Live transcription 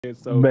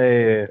So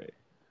Man.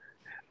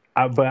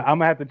 But I'm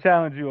gonna have to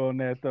challenge you on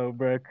that though,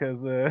 bro, because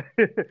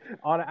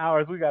all the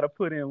hours we gotta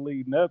put in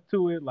leading up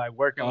to it, like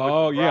working with the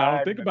oh yeah, I don't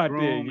bride and think the about that.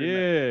 groom, and Yeah,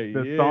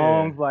 the yeah,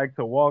 songs like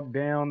to walk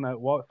down the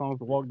walk songs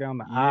to walk down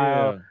the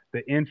aisle, yeah.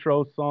 the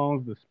intro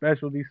songs, the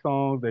specialty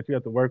songs that you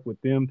have to work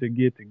with them to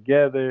get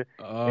together,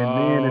 and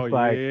then Oh it's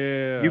like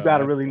you got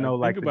to yeah, really I know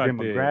think like the about that.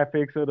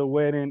 demographics of the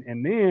wedding,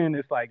 and then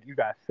it's like you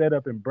got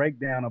setup and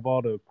breakdown of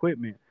all the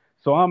equipment.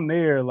 So I'm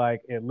there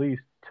like at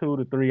least 2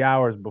 to 3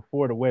 hours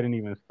before the wedding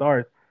even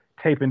starts,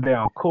 taping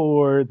down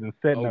cords and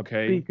setting up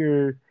Okay.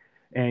 speakers.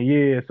 And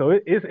yeah, so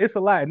it's a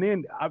lot. And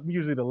then I'm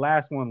usually the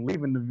last one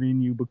leaving the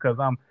venue because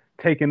I'm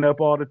taking up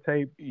all the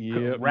tape, Yep,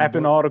 you wrapping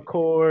doing? all the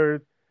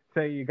cords.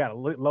 Say you got to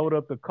load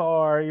up the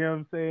car. You know what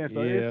I'm saying?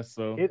 So Yeah.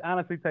 So it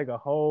honestly take a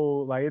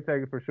whole like it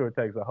takes for sure it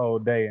takes a whole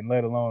day, and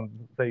let alone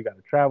say you got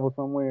to travel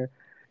somewhere.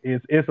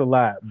 It's a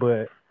lot.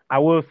 But I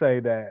will say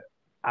that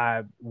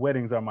I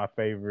weddings are my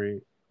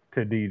favorite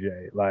to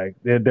DJ. Like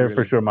they're for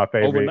really, sure my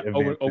favorite overnight,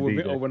 over events to over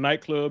DJ.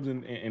 overnight clubs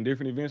and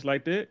different events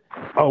like that.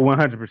 Oh,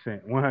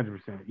 100%,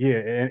 100%. Yeah,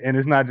 and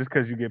it's not just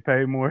because you get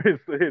paid more.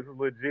 It's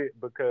legit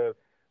because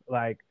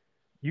like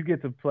you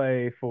get to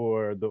play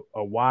for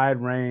a wide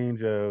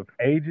range of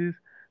ages.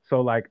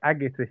 So like I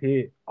get to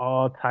hit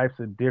all types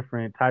of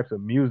different types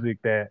of music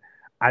that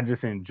I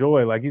just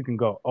enjoy. Like you can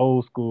go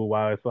old school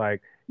while it's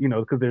like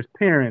because there's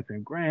parents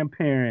and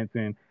grandparents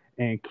and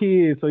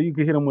kids, so you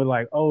can hit them with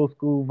like old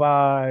school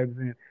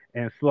vibes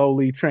and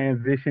slowly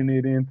transition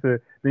it into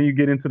then you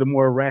get into the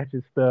more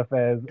ratchet stuff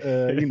as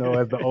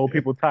as the old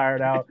people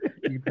tired out,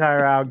 you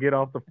tire out, get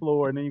off the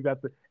floor, and then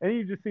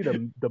you just see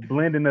the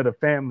blending of the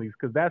families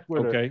because that's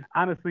where the Okay.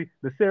 honestly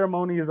the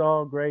ceremony is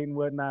all great and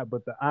whatnot,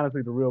 but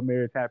honestly the real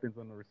marriage happens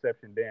on the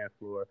reception dance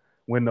floor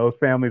when those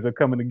families are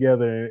coming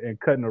together and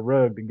cutting a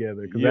rug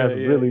together because Yeah, that's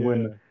yeah, really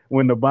yeah,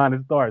 when the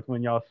bonding starts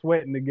when y'all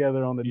sweating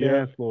together on the yeah,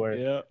 dance floor.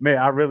 yeah. Man,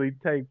 I really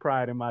take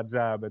pride in my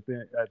job at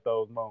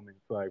those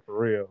moments, like for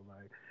real,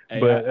 like. Hey,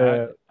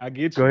 But I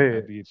get go you. I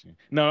ahead. get you.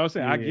 No, I'm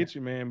saying I Yeah. get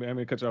you, man. I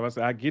mean, cut you off. I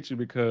said I get you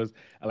because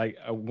like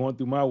going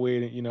through my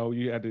wedding,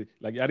 you had to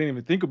like I didn't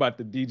even think about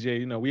the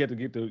DJ. We had to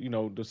get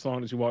the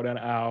song that you walk down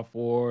the aisle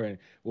for, and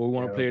where we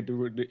want to Yeah.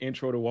 play at the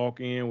intro to walk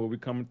in, where we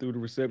coming through the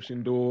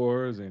reception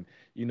doors, and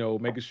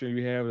making sure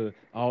you have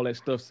all that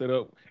stuff set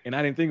up. And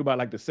I didn't think about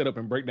like the setup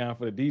and breakdown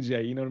for the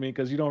DJ. You know what I mean?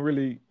 Because you don't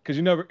really, because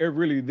you never ever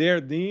really there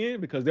then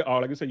because they're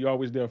all like I said, you're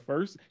always there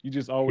first. You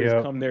just always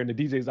Yep. come there and the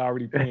DJ's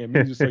already playing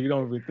music, so you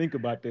don't even think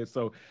about that.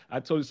 So I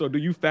told you. So do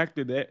you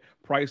factor that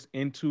price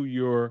into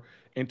your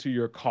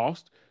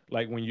cost?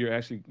 Like when you're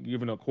actually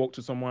giving a quote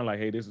to someone, like,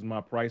 "Hey, this is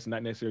my price,"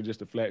 not necessarily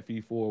just a flat fee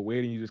for a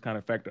wedding. You just kind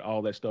of factor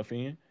all that stuff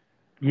in.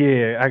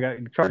 Yeah, I got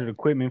charged an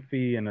equipment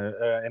fee and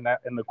the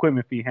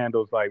equipment fee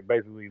handles like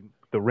basically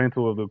the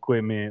rental of the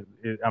equipment.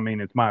 I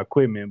mean, it's my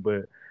equipment,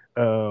 but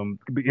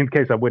in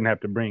case I wouldn't have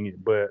to bring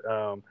it, but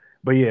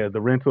yeah, the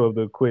rental of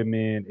the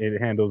equipment it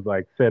handles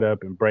like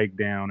setup and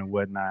breakdown and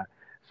whatnot.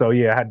 So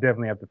yeah, I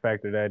definitely have to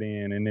factor that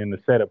in, and then the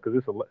setup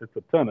because it's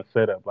a ton of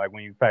setup. Like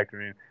when you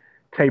factor in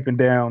taping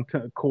down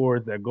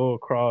cords that go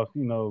across,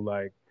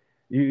 like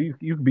you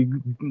could be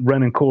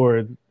running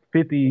cords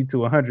 50 to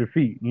 100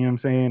 feet. You know what I'm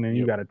saying? And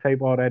you Yep. got to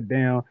tape all that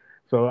down.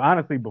 So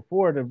honestly,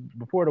 before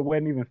the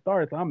wedding even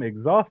starts, I'm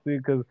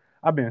exhausted because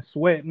I've been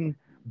sweating,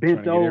 Trying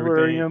bent to get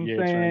over. You know everything, what I'm yeah,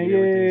 trying to saying? get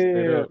everything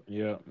set Yeah, up.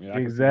 Yeah, yeah, I can see how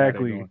they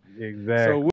exactly, going. So exactly.